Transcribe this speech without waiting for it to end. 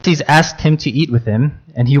Pharisees asked him to eat with him,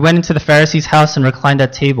 and he went into the Pharisee's house and reclined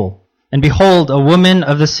at table. And behold, a woman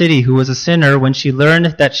of the city who was a sinner, when she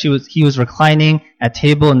learned that he was reclining at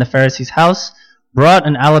table in the Pharisee's house, brought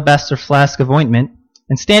an alabaster flask of ointment,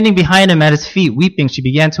 and standing behind him at his feet, weeping, she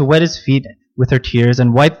began to wet his feet with her tears,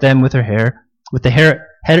 and wiped them with her hair, with the hair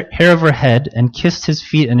of her head, and kissed his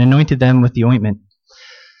feet, and anointed them with the ointment.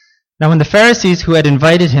 Now when the Pharisees who had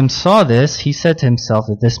invited him saw this, he said to himself,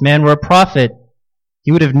 if this man were a prophet,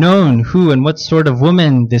 he would have known who and what sort of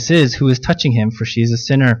woman this is who is touching him, for she is a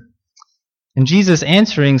sinner. And Jesus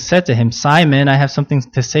answering said to him, Simon, I have something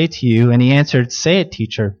to say to you. And he answered, Say it,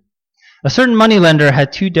 teacher. A certain moneylender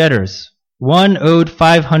had 2 debtors. One owed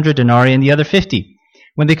 500 denarii and the other 50.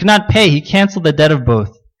 When they could not pay, he canceled the debt of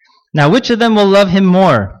both. Now which of them will love him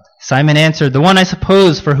more? Simon answered, The one, I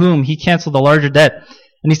suppose, for whom he canceled the larger debt.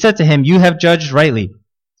 And he said to him, You have judged rightly.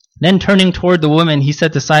 Then turning toward the woman, he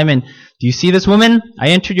said to Simon, Do you see this woman? I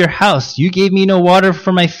entered your house. You gave me no water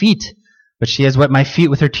for my feet, but she has wet my feet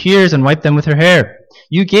with her tears and wiped them with her hair.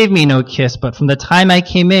 You gave me no kiss, but from the time I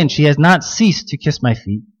came in, she has not ceased to kiss my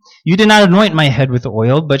feet. You did not anoint my head with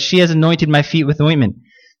oil, but she has anointed my feet with ointment.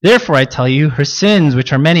 Therefore I tell you, her sins,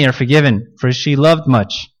 which are many, are forgiven, for she loved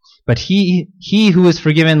much. But he who is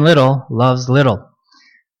forgiven little loves little.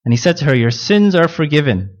 And he said to her, Your sins are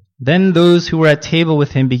forgiven. Then those who were at table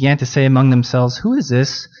with him began to say among themselves, Who is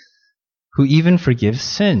this who even forgives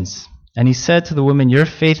sins? And he said to the woman, Your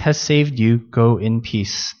faith has saved you. Go in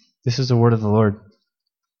peace. This is the word of the Lord.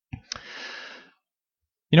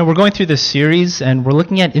 You know, we're going through this series, and we're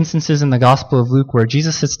looking at instances in the Gospel of Luke where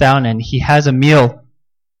Jesus sits down and he has a meal.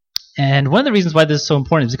 And one of the reasons why this is so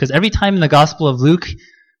important is because every time in the Gospel of Luke,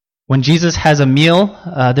 when Jesus has a meal,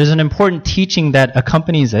 there's an important teaching that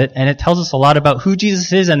accompanies it, and it tells us a lot about who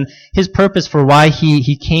Jesus is and his purpose for why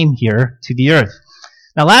he came here to the earth.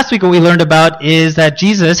 Now, last week what we learned about is that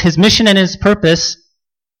Jesus, his mission and his purpose,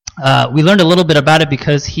 we learned a little bit about it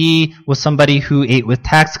because he was somebody who ate with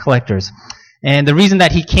tax collectors. And the reason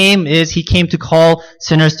that he came is he came to call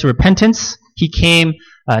sinners to repentance. He came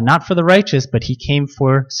not for the righteous, but he came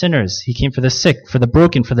for sinners. He came for the sick, for the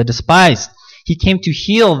broken, for the despised. He came to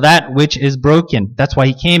heal that which is broken. That's why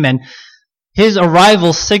he came. And his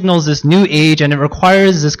arrival signals this new age, and it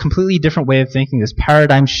requires this completely different way of thinking, this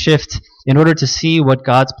paradigm shift, in order to see what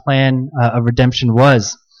God's plan of redemption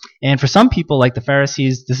was. And for some people, like the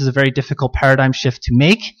Pharisees, this is a very difficult paradigm shift to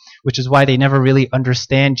make, which is why they never really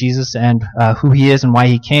understand Jesus and who he is and why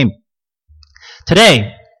he came.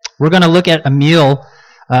 Today, we're going to look at a meal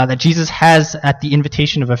that Jesus has at the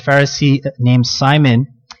invitation of a Pharisee named Simon.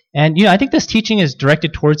 And, I think this teaching is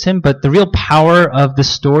directed towards him, but the real power of the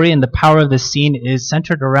story and the power of this scene is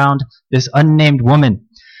centered around this unnamed woman.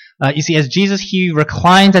 You see, as Jesus, he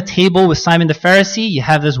reclines at table with Simon the Pharisee, you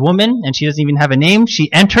have this woman, and she doesn't even have a name.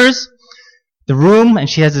 She enters the room, and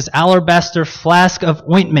she has this alabaster flask of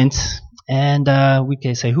ointment. And we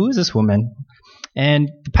can say, who is this woman?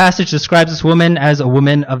 And the passage describes this woman as a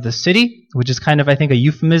woman of the city, which is kind of, I think, a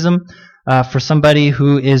euphemism for somebody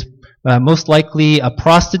who is most likely a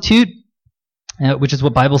prostitute, which is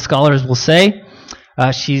what Bible scholars will say.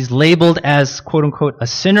 She's labeled as, quote-unquote, a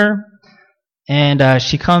sinner, and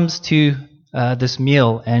she comes to this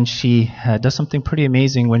meal, and she does something pretty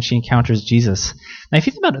amazing when she encounters Jesus. Now, if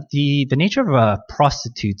you think about the nature of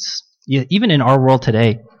prostitutes, even in our world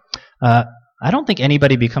today, I don't think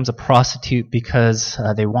anybody becomes a prostitute because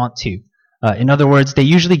they want to. In other words, they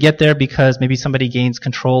usually get there because maybe somebody gains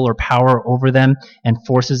control or power over them and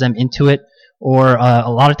forces them into it, or a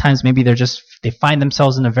lot of times maybe they find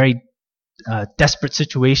themselves in a very desperate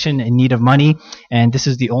situation in need of money, and this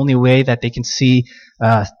is the only way that they can see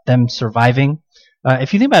them surviving.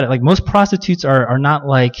 If you think about it, like most prostitutes are not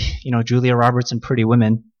like Julia Roberts and Pretty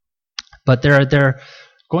Women, but they're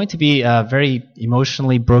going to be very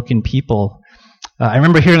emotionally broken people. I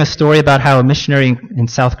remember hearing a story about how a missionary in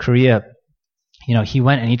South Korea, he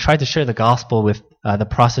went and he tried to share the gospel with the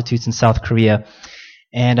prostitutes in South Korea.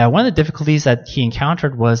 And one of the difficulties that he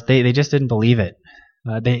encountered was they just didn't believe it.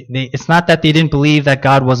 It's not that they didn't believe that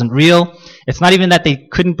God wasn't real. It's not even that they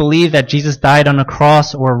couldn't believe that Jesus died on a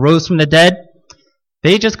cross or rose from the dead.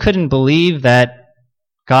 They just couldn't believe that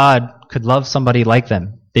God could love somebody like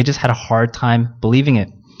them. They just had a hard time believing it.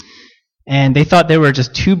 And they thought they were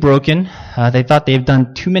just too broken. They thought they've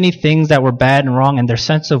done too many things that were bad and wrong, and their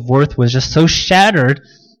sense of worth was just so shattered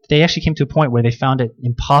that they actually came to a point where they found it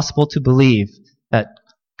impossible to believe that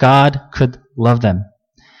God could love them.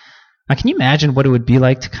 Now, can you imagine what it would be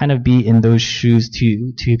like to kind of be in those shoes,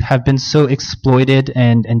 to have been so exploited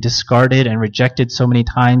and discarded and rejected so many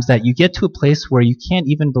times that you get to a place where you can't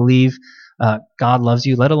even believe God loves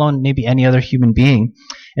you, let alone maybe any other human being.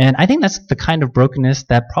 And I think that's the kind of brokenness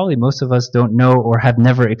that probably most of us don't know or have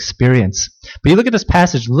never experienced. But you look at this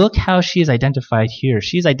passage, look how she is identified here.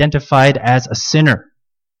 She's identified as a sinner.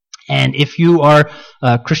 And if you are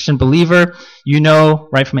a Christian believer, you know,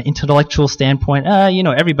 right, from an intellectual standpoint,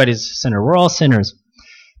 everybody's a sinner. We're all sinners.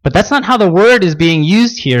 But that's not how the word is being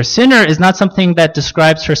used here. Sinner is not something that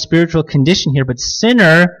describes her spiritual condition here, but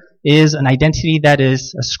sinner is an identity that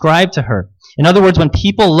is ascribed to her. In other words, when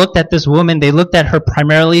people looked at this woman, they looked at her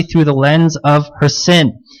primarily through the lens of her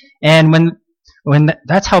sin. And when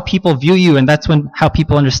that's how people view you, and that's how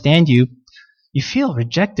people understand you, you feel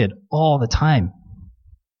rejected all the time.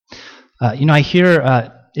 I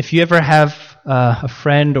hear if you ever have a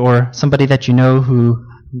friend or somebody that you know who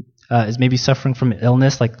is maybe suffering from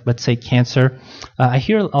illness, like let's say cancer, I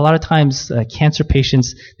hear a lot of times cancer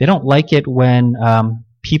patients, they don't like it when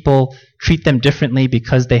people treat them differently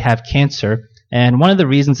because they have cancer. And one of the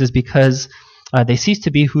reasons is because they cease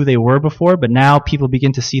to be who they were before, but now people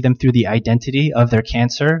begin to see them through the identity of their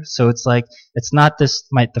cancer. So it's like, it's not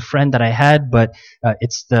the friend that I had, but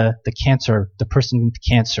it's the cancer, the person with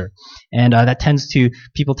cancer. And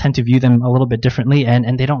people tend to view them a little bit differently,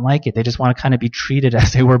 and they don't like it. They just want to kind of be treated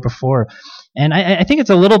as they were before. And I think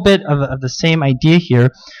it's a little bit of the same idea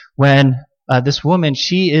here when this woman,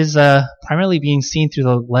 she is primarily being seen through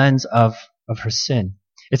the lens of her sin.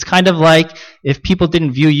 It's kind of like if people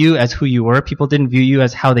didn't view you as who you were, people didn't view you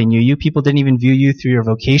as how they knew you, people didn't even view you through your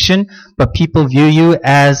vocation, but people view you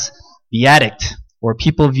as the addict, or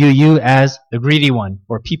people view you as the greedy one,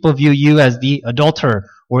 or people view you as the adulterer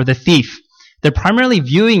or the thief. They're primarily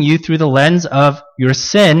viewing you through the lens of your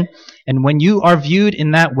sin, and when you are viewed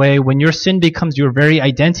in that way, when your sin becomes your very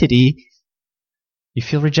identity, you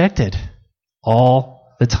feel rejected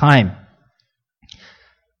all the time.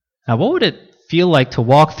 Now, what would it feel like to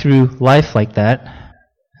walk through life like that?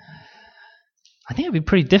 I think it'd be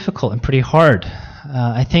pretty difficult and pretty hard.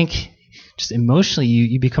 I think just emotionally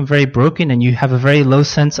you become very broken and you have a very low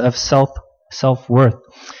sense of self-worth.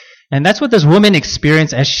 And that's what this woman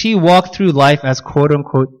experienced as she walked through life as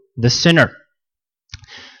quote-unquote the sinner.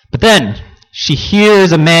 But then she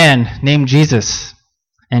hears a man named Jesus,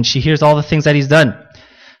 and she hears all the things that he's done.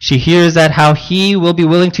 She hears that how he will be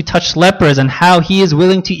willing to touch lepers and how he is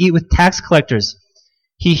willing to eat with tax collectors.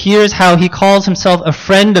 He hears how he calls himself a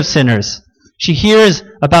friend of sinners. She hears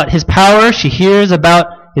about his power. She hears about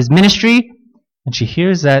his ministry. And she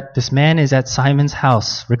hears that this man is at Simon's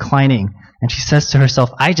house reclining. And she says to herself,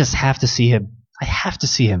 I just have to see him. I have to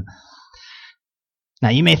see him. Now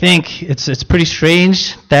you may think it's pretty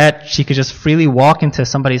strange that she could just freely walk into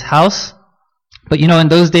somebody's house. But in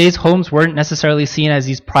those days, homes weren't necessarily seen as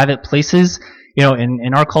these private places.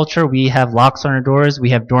 In our culture, we have locks on our doors. We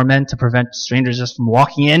have doormen to prevent strangers just from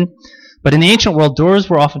walking in. But in the ancient world, doors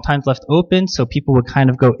were oftentimes left open, so people would kind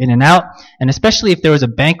of go in and out. And especially if there was a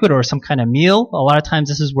banquet or some kind of meal, a lot of times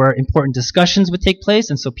this is where important discussions would take place,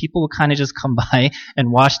 and so people would kind of just come by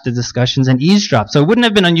and watch the discussions and eavesdrop. So it wouldn't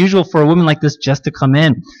have been unusual for a woman like this just to come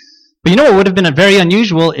in. But what would have been very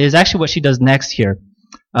unusual is actually what she does next here.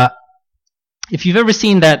 If you've ever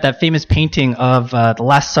seen that famous painting of The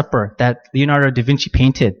Last Supper that Leonardo da Vinci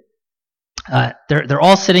painted, they're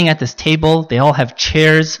all sitting at this table. They all have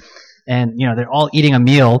chairs, and they're all eating a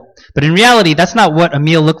meal. But in reality, that's not what a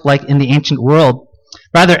meal looked like in the ancient world.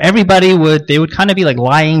 Rather, everybody would kind of be like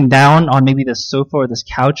lying down on maybe this sofa or this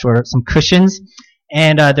couch or some cushions,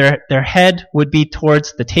 and their head would be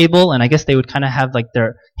towards the table, and I guess they would kind of have like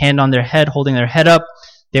their hand on their head, holding their head up.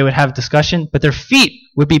 They would have discussion, but their feet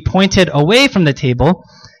would be pointed away from the table.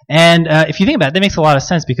 And if you think about it, that makes a lot of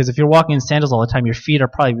sense, because if you're walking in sandals all the time, your feet are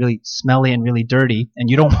probably really smelly and really dirty, and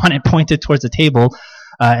you don't want it pointed towards the table,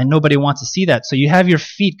 and nobody wants to see that. So you have your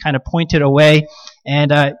feet kind of pointed away,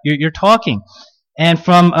 and you're talking. And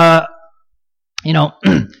from,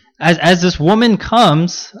 as this woman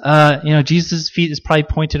comes, Jesus' feet is probably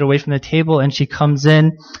pointed away from the table, and she comes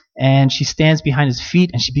in, and she stands behind his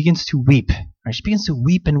feet, and she begins to weep. Right? She begins to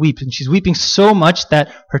weep, and she's weeping so much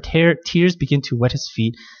that her tears begin to wet his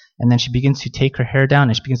feet, and then she begins to take her hair down,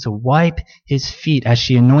 and she begins to wipe his feet as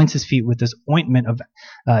she anoints his feet with this ointment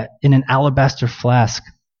in an alabaster flask.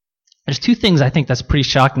 There's two things I think that's pretty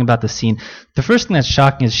shocking about the scene. The first thing that's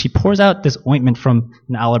shocking is she pours out this ointment from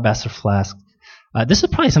an alabaster flask. This is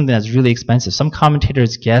probably something that's really expensive. Some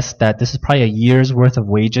commentators guess that this is probably a year's worth of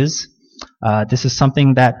wages. This is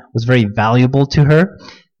something that was very valuable to her.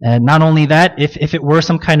 And not only that, if it were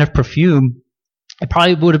some kind of perfume, it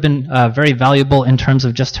probably would have been very valuable in terms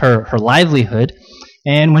of just her livelihood.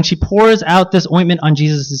 And when she pours out this ointment on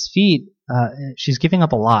Jesus' feet, she's giving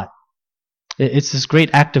up a lot. It's this great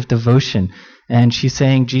act of devotion. And she's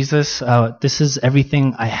saying, Jesus, this is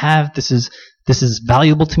everything I have. This is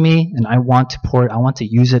valuable to me, and I want to pour it. I want to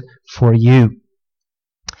use it for you.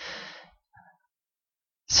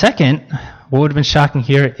 Second, what would have been shocking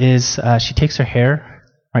here is she takes her hair,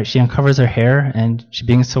 right? She uncovers her hair and she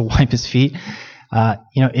begins to wipe his feet.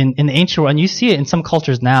 In the ancient world, and you see it in some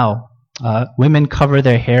cultures now, women cover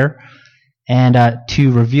their hair, and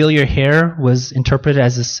to reveal your hair was interpreted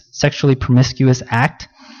as a sexually promiscuous act.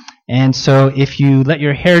 And so if you let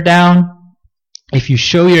your hair down, if you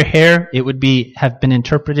show your hair, it would have been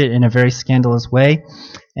interpreted in a very scandalous way.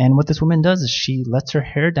 And what this woman does is she lets her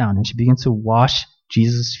hair down and she begins to wash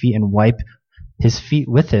Jesus' feet and wipe his feet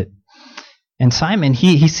with it. And Simon,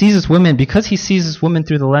 he sees this woman, because he sees this woman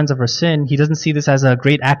through the lens of her sin, he doesn't see this as a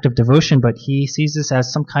great act of devotion, but he sees this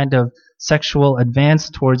as some kind of sexual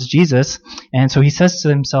advance towards Jesus. And so he says to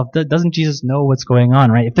himself, doesn't Jesus know what's going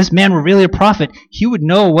on, right? If this man were really a prophet, he would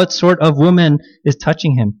know what sort of woman is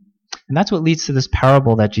touching him. And that's what leads to this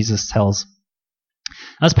parable that Jesus tells.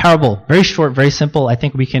 Now, this parable, very short, very simple. I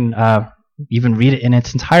think we can even read it in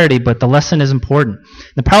its entirety, but the lesson is important.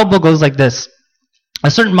 The parable goes like this. A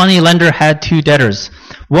certain money lender had two debtors.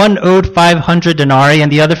 One owed 500 denarii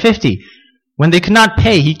and the other 50. When they could not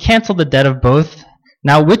pay, he canceled the debt of both.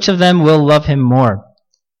 Now which of them will love him more?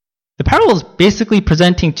 The parable is basically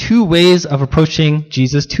presenting two ways of approaching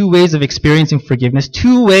Jesus, two ways of experiencing forgiveness,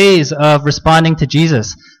 two ways of responding to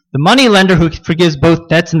Jesus. The money lender who forgives both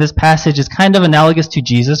debts in this passage is kind of analogous to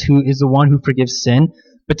Jesus, who is the one who forgives sin.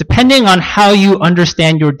 But depending on how you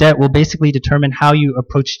understand your debt will basically determine how you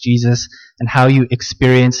approach Jesus and how you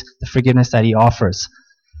experience the forgiveness that he offers.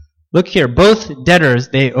 Look here, both debtors,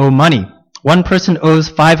 they owe money. One person owes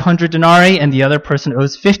 500 denarii and the other person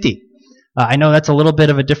owes 50. I know that's a little bit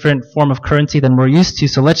of a different form of currency than we're used to,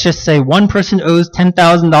 so let's just say one person owes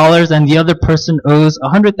 $10,000 and the other person owes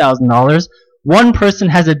 $100,000. One person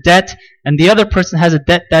has a debt and the other person has a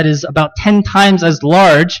debt that is about 10 times as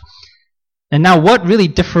large. And now what really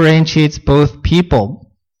differentiates both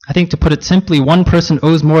people? I think to put it simply, one person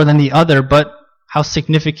owes more than the other, but how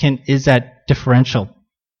significant is that differential?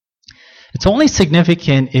 It's only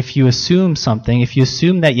significant if you assume something, if you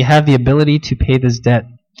assume that you have the ability to pay this debt.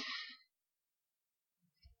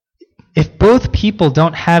 If both people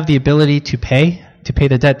don't have the ability to pay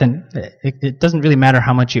the debt, then it doesn't really matter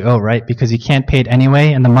how much you owe, right? Because you can't pay it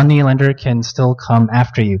anyway, and the money lender can still come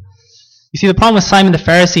after you. You see, the problem with Simon the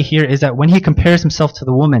Pharisee here is that when he compares himself to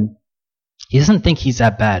the woman, he doesn't think he's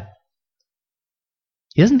that bad.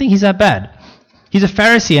 He doesn't think he's that bad. He's a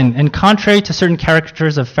Pharisee, and contrary to certain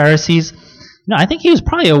caricatures of Pharisees, I think he was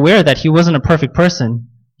probably aware that he wasn't a perfect person.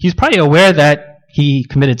 He's probably aware that he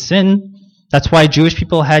committed sin. That's why Jewish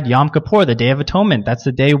people had Yom Kippur, the Day of Atonement. That's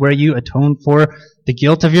the day where you atone for the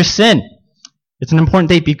guilt of your sin. It's an important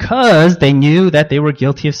day because they knew that they were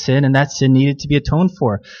guilty of sin and that sin needed to be atoned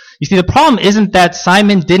for. You see, the problem isn't that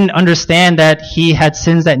Simon didn't understand that he had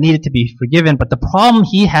sins that needed to be forgiven, but the problem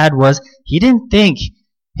he had was he didn't think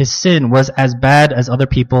his sin was as bad as other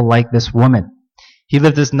people like this woman. He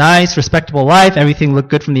lived this nice, respectable life. Everything looked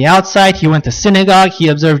good from the outside. He went to synagogue. He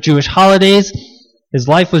observed Jewish holidays. His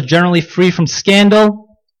life was generally free from scandal.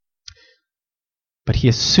 But he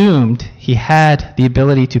assumed he had the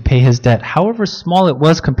ability to pay his debt, however small it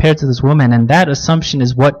was compared to this woman, and that assumption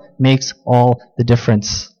is what makes all the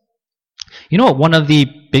difference. You know what one of the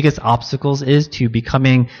biggest obstacles is to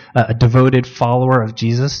becoming a devoted follower of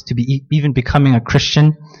Jesus, to be even becoming a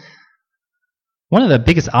Christian? One of the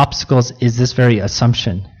biggest obstacles is this very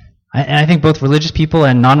assumption. And I think both religious people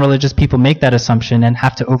and non-religious people make that assumption and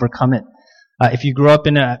have to overcome it. If you grew up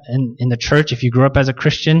in the church, if you grew up as a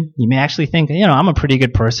Christian, you may actually think, I'm a pretty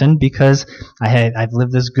good person because I've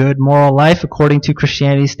lived this good moral life according to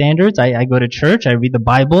Christianity standards. I go to church, I read the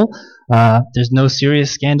Bible. There's no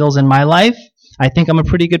serious scandals in my life. I think I'm a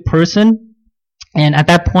pretty good person. And at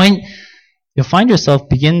that point, you'll find yourself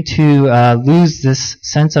begin to lose this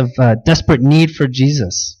sense of desperate need for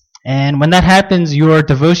Jesus. And when that happens, your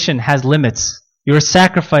devotion has limits. Your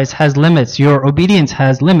sacrifice has limits. Your obedience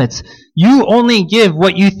has limits. You only give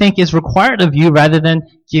what you think is required of you rather than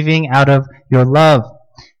giving out of your love.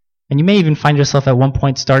 And you may even find yourself at one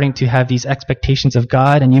point starting to have these expectations of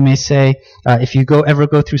God, and you may say, if you ever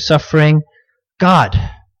go through suffering, God,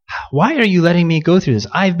 why are you letting me go through this?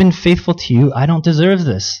 I've been faithful to you. I don't deserve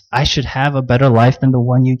this. I should have a better life than the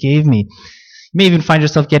one you gave me. You may even find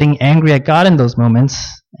yourself getting angry at God in those moments,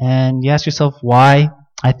 and you ask yourself why.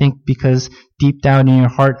 I think because deep down in your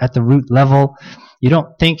heart at the root level, you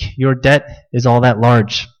don't think your debt is all that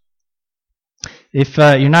large. If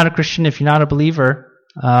you're not a Christian, if you're not a believer,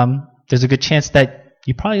 there's a good chance that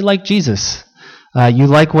you probably like Jesus. You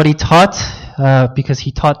like what he taught because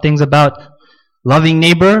he taught things about loving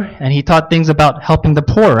neighbor and he taught things about helping the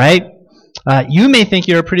poor, right? You may think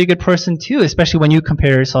you're a pretty good person too, especially when you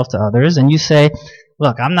compare yourself to others and you say,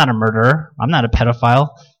 look, I'm not a murderer. I'm not a pedophile.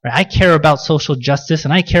 Right? I care about social justice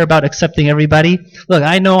and I care about accepting everybody. Look,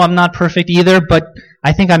 I know I'm not perfect either, but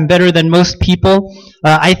I think I'm better than most people.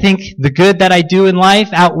 I think the good that I do in life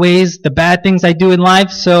outweighs the bad things I do in life.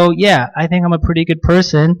 So yeah, I think I'm a pretty good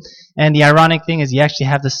person. And the ironic thing is you actually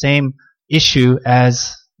have the same issue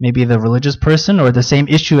as maybe the religious person or the same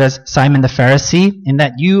issue as Simon the Pharisee in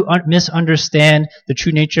that you misunderstand the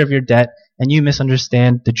true nature of your debt and you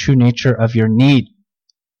misunderstand the true nature of your need.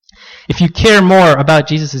 If you care more about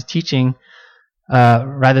Jesus' teaching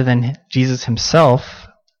rather than Jesus himself,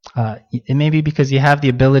 it may be because you have the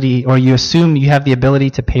ability, or you assume you have the ability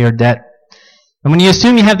to pay your debt. And when you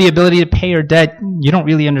assume you have the ability to pay your debt, you don't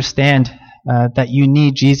really understand that you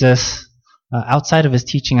need Jesus outside of his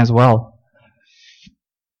teaching as well.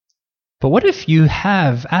 But what if you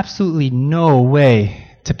have absolutely no way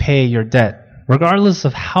to pay your debt, regardless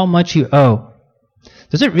of how much you owe?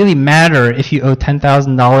 Does it really matter if you owe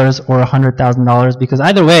 $10,000 or $100,000? Because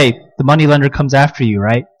either way, the moneylender comes after you,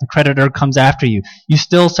 right? The creditor comes after you. You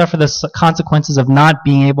still suffer the consequences of not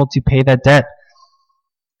being able to pay that debt.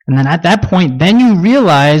 And then at that point, then you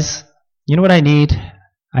realize, you know what I need?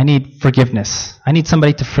 I need forgiveness. I need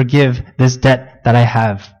somebody to forgive this debt that I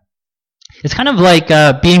have. It's kind of like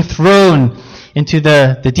being thrown into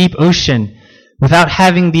the deep ocean without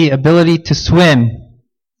having the ability to swim.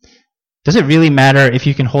 Does it really matter if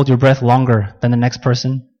you can hold your breath longer than the next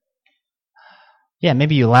person? Yeah,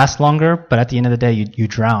 maybe you last longer, but at the end of the day, you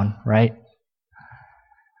drown, right?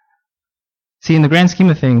 See, in the grand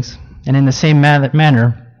scheme of things, and in the same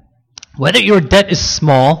manner, whether your debt is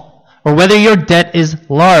small or whether your debt is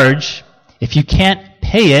large, if you can't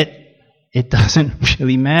pay it, it doesn't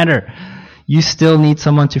really matter. You still need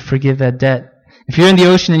someone to forgive that debt. If you're in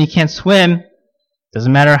the ocean and you can't swim,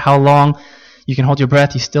 doesn't matter how long you can hold your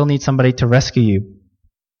breath, you still need somebody to rescue you.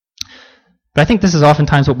 But I think this is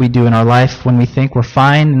oftentimes what we do in our life when we think we're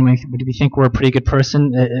fine and we think we're a pretty good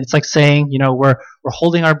person. It's like saying, we're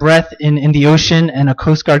holding our breath in the ocean and a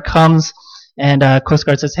Coast Guard comes and Coast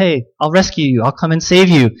Guard says, hey, I'll rescue you, I'll come and save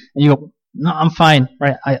you. And you go, no, I'm fine,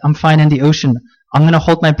 right? I'm fine in the ocean. I'm going to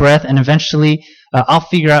hold my breath and eventually I'll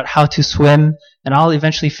figure out how to swim and I'll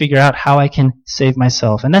eventually figure out how I can save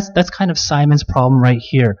myself. And that's kind of Simon's problem right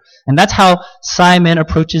here. And that's how Simon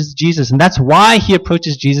approaches Jesus. And that's why he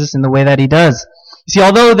approaches Jesus in the way that he does. You see,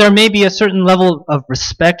 although there may be a certain level of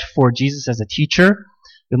respect for Jesus as a teacher,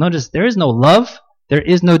 you'll notice there is no love, there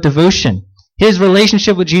is no devotion. His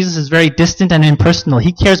relationship with Jesus is very distant and impersonal.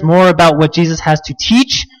 He cares more about what Jesus has to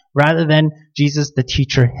teach rather than Jesus the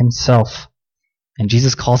teacher himself. And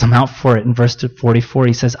Jesus calls him out for it in verse 44.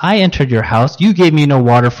 He says, I entered your house. You gave me no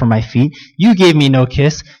water for my feet. You gave me no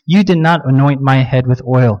kiss. You did not anoint my head with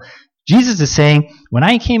oil. Jesus is saying, when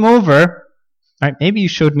I came over, right, maybe you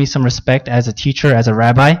showed me some respect as a teacher, as a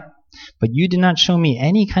rabbi, but you did not show me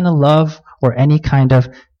any kind of love or any kind of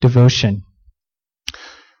devotion.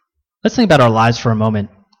 Let's think about our lives for a moment.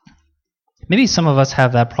 Maybe some of us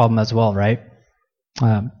have that problem as well, right?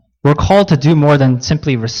 We're called to do more than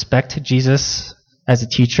simply respect Jesus as a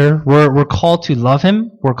teacher. We're called to love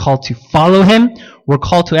him. We're called to follow him. We're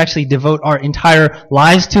called to actually devote our entire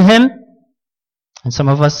lives to him. And some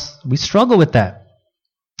of us, we struggle with that.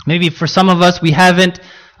 Maybe for some of us, we haven't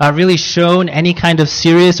really shown any kind of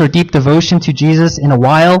serious or deep devotion to Jesus in a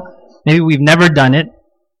while. Maybe we've never done it.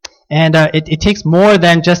 And it takes more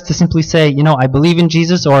than just to simply say, I believe in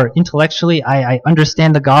Jesus, or intellectually I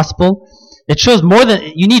understand the gospel. It shows more than,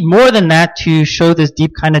 you need more than that to show this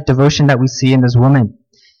deep kind of devotion that we see in this woman.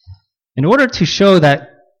 In order to show that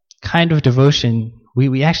kind of devotion,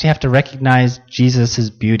 we actually have to recognize Jesus'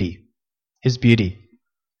 beauty. His beauty.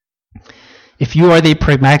 If you are the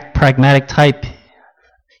pragmatic type,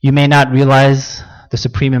 you may not realize the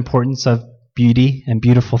supreme importance of beauty and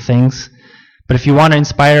beautiful things. But if you want to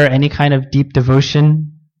inspire any kind of deep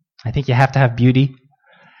devotion, I think you have to have beauty.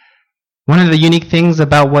 One of the unique things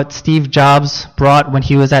about what Steve Jobs brought when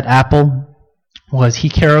he was at Apple was he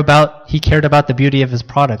cared about the beauty of his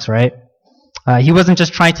products, right? He wasn't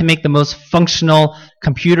just trying to make the most functional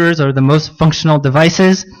computers or the most functional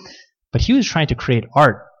devices, but he was trying to create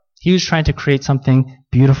art. He was trying to create something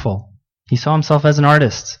beautiful. He saw himself as an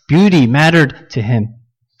artist. Beauty mattered to him.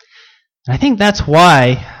 And I think that's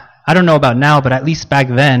why, I don't know about now, but at least back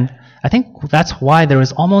then, I think that's why there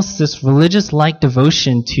was almost this religious-like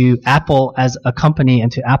devotion to Apple as a company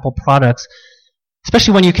and to Apple products,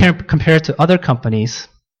 especially when you compare it to other companies,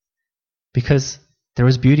 because there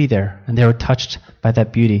was beauty there, and they were touched by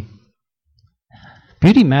that beauty.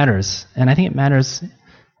 Beauty matters, and I think it matters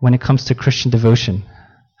when it comes to Christian devotion.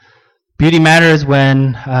 Beauty matters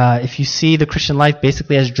when, if you see the Christian life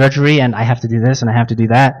basically as drudgery, and I have to do this, and I have to do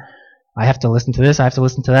that, I have to listen to this, I have to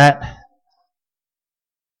listen to that.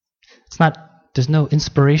 There's no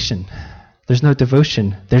inspiration. There's no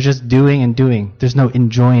devotion. There's just doing and doing. There's no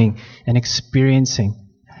enjoying and experiencing.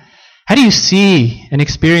 How do you see and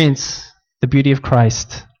experience the beauty of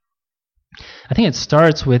Christ? I think it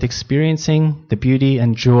starts with experiencing the beauty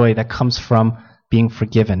and joy that comes from being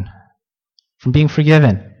forgiven. From being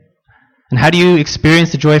forgiven. And how do you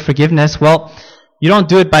experience the joy of forgiveness? Well, you don't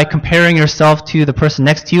do it by comparing yourself to the person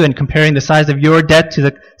next to you and comparing the size of your debt to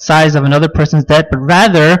the size of another person's debt, but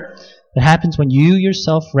rather it happens when you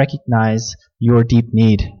yourself recognize your deep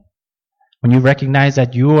need. When you recognize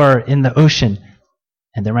that you are in the ocean,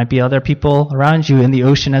 and there might be other people around you in the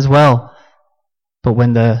ocean as well. But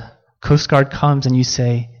when the Coast Guard comes and you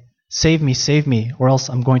say, save me, or else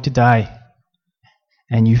I'm going to die.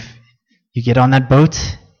 And you get on that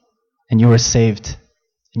boat, and you are saved.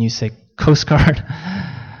 And you say, Coast Guard,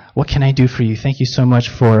 what can I do for you? Thank you so much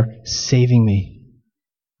for saving me.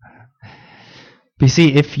 But you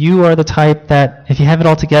see, if you are the type that, if you have it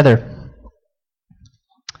all together,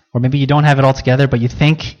 or maybe you don't have it all together, but you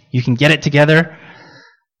think you can get it together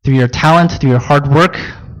through your talent, through your hard work,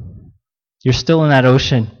 you're still in that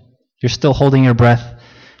ocean. You're still holding your breath.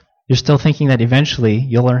 You're still thinking that eventually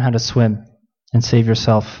you'll learn how to swim and save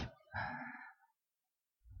yourself.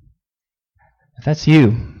 If that's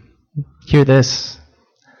you, hear this.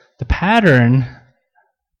 The pattern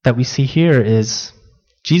that we see here is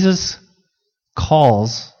Jesus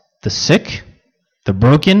calls the sick, the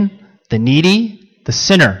broken, the needy, the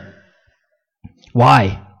sinner.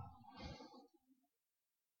 Why?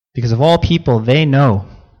 Because of all people, they know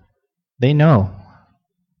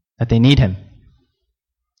that they need him.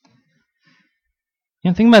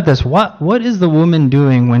 Think about this. What is the woman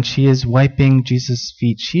doing when she is wiping Jesus'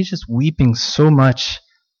 feet? She's just weeping so much.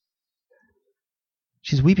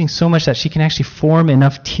 She's weeping so much that she can actually form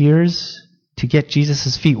enough tears to get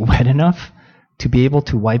Jesus' feet wet enough to be able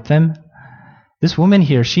to wipe them. This woman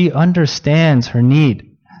here, she understands her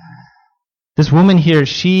need. This woman here,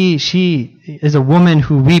 she is a woman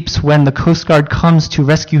who weeps when the Coast Guard comes to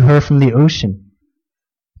rescue her from the ocean.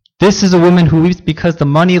 This is a woman who weeps because the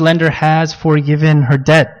money lender has forgiven her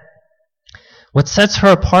debt. What sets her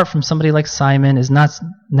apart from somebody like Simon is not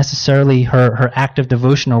necessarily her act of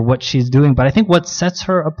devotion or what she's doing, but I think what sets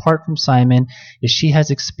her apart from Simon is she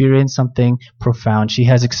has experienced something profound. She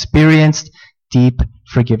has experienced deep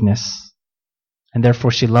forgiveness, and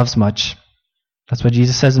therefore she loves much. That's what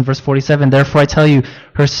Jesus says in verse 47. Therefore I tell you,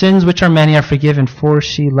 her sins which are many are forgiven, for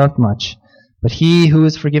she loved much. But he who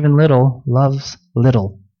is forgiven little loves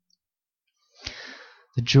little.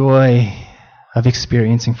 The joy of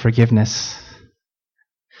experiencing forgiveness.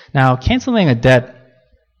 Now, canceling a debt,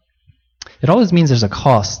 it always means there's a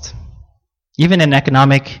cost. Even in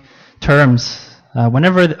economic terms,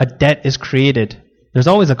 whenever a debt is created, there's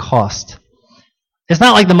always a cost. It's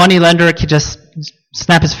not like the money lender could just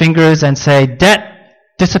snap his fingers and say, debt,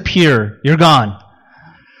 disappear, you're gone.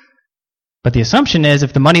 But the assumption is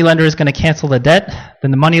if the money lender is going to cancel the debt,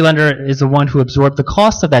 then the money lender is the one who absorbed the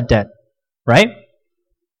cost of that debt, right?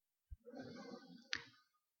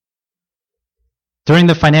 During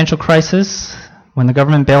the financial crisis, when the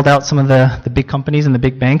government bailed out some of the big companies and the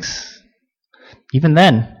big banks, even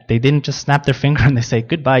then, they didn't just snap their finger and they say,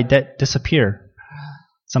 goodbye, debt, disappear.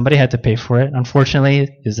 Somebody had to pay for it. Unfortunately,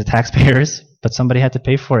 it was the taxpayers, but somebody had to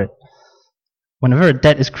pay for it. Whenever a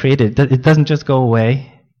debt is created, it doesn't just go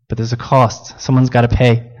away, but there's a cost. Someone's got to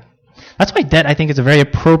pay. That's why debt, I think, is a very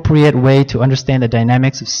appropriate way to understand the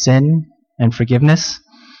dynamics of sin and forgiveness.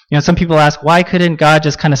 Some people ask, why couldn't God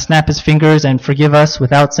just kind of snap his fingers and forgive us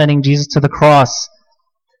without sending Jesus to the cross?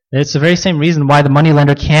 It's the very same reason why the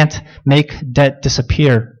moneylender can't make debt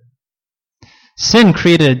disappear. Sin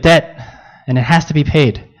created a debt, and it has to be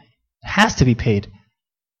paid. It has to be paid.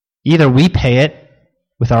 Either we pay it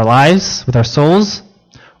with our lives, with our souls,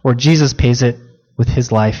 or Jesus pays it with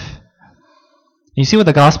his life. And you see what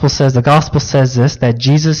the gospel says? The gospel says this, that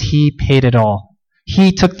Jesus, he paid it all.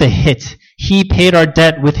 He took the hit. He paid our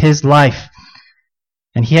debt with his life.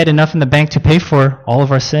 And he had enough in the bank to pay for all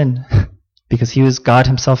of our sin because he was God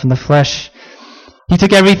himself in the flesh. He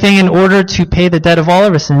took everything in order to pay the debt of all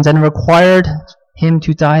of our sins, and it required him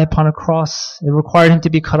to die upon a cross. It required him to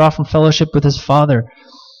be cut off from fellowship with his Father.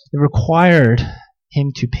 It required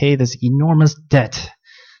him to pay this enormous debt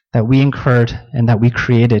that we incurred and that we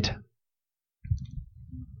created.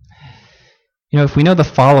 If we know the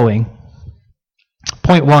following,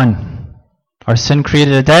 point 1, our sin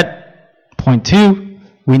created a debt. Point 2,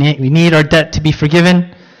 we need our debt to be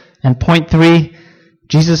forgiven. And point 3,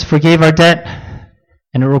 Jesus forgave our debt,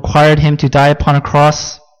 and it required him to die upon a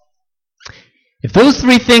cross. If those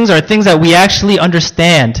 3 things are things that we actually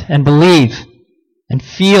understand and believe and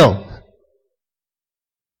feel,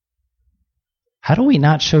 how do we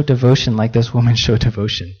not show devotion like this woman showed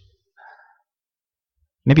devotion?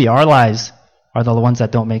 Maybe our lives are the ones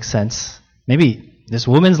that don't make sense. Maybe this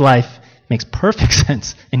woman's life makes perfect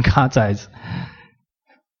sense in God's eyes.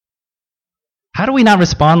 How do we not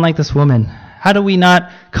respond like this woman? How do we not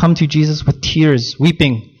come to Jesus with tears,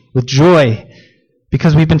 weeping, with joy,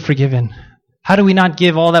 because we've been forgiven? How do we not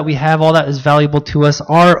give all that we have, all that is valuable to us,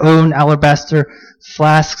 our own alabaster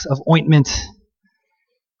flasks of ointment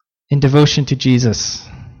in devotion to Jesus?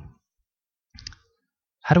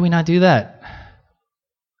 How do we not do that?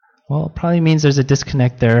 Well, it probably means there's a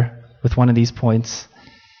disconnect there with one of these points.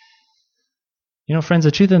 You know, friends,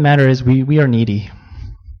 the truth of the matter is we are needy.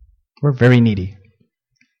 We're very needy.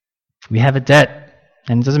 We have a debt,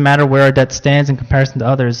 and it doesn't matter where our debt stands in comparison to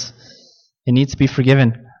others. It needs to be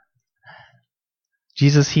forgiven.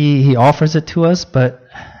 Jesus, he offers it to us, but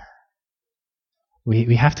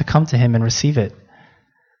we have to come to him and receive it.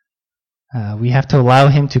 We have to allow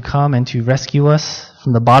him to come and to rescue us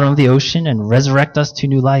from the bottom of the ocean and resurrect us to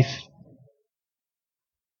new life.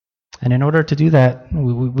 And in order to do that,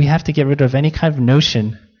 we have to get rid of any kind of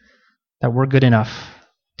notion that we're good enough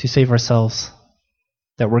to save ourselves,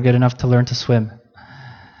 that we're good enough to learn to swim,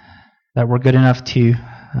 that we're good enough to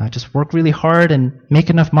just work really hard and make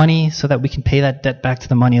enough money so that we can pay that debt back to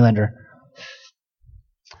the moneylender.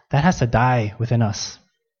 That has to die within us.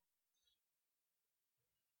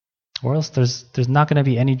 Or else there's not going to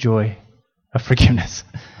be any joy of forgiveness.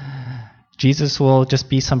 Jesus will just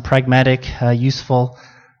be some pragmatic, useful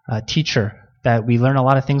teacher that we learn a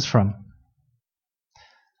lot of things from.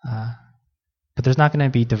 But there's not going to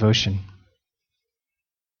be devotion.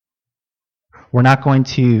 We're not going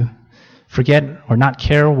to forget or not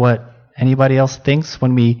care what anybody else thinks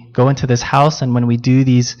when we go into this house and when we do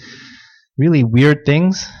these really weird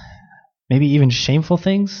things, maybe even shameful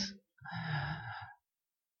things.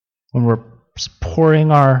 When we're just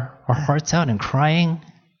pouring our hearts out and crying,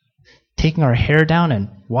 taking our hair down and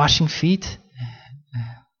washing feet,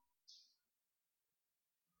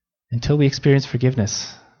 until we experience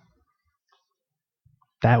forgiveness.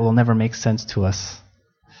 That will never make sense to us.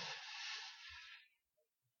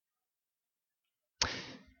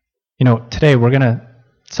 You know, today we're going to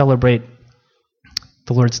celebrate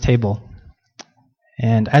the Lord's table.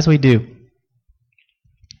 And as we do,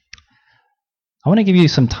 I want to give you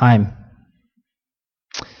some time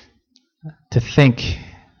to think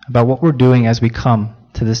about what we're doing as we come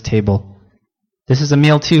to this table. This is a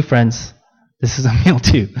meal too, friends. This is a meal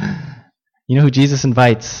too. You know who Jesus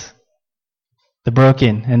invites? The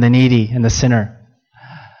broken and the needy and the sinner.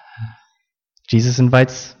 Jesus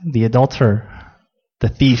invites the adulterer, the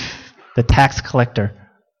thief, the tax collector.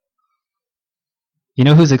 You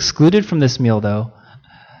know who's excluded from this meal, though?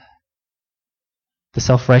 The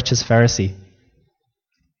self-righteous Pharisee.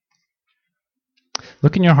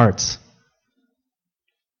 Look in your hearts.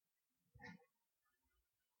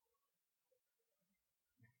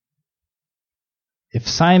 If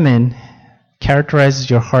Simon characterizes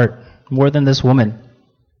your heart more than this woman,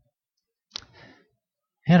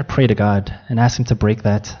 you got to pray to God and ask him to break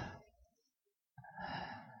that.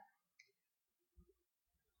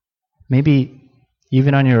 Maybe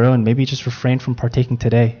even on your own, maybe just refrain from partaking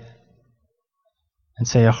today and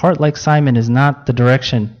say, a heart like Simon is not the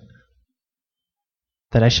direction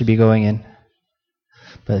that I should be going in.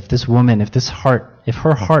 But if this woman, if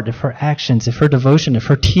her actions, if her devotion, if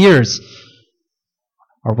her tears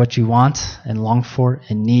are what you want and long for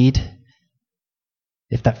and need,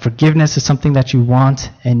 if that forgiveness is something that you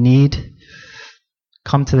want and need,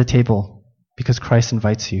 come to the table because Christ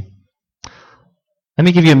invites you. Let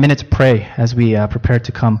me give you a minute to pray as we prepare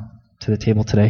to come to the table today.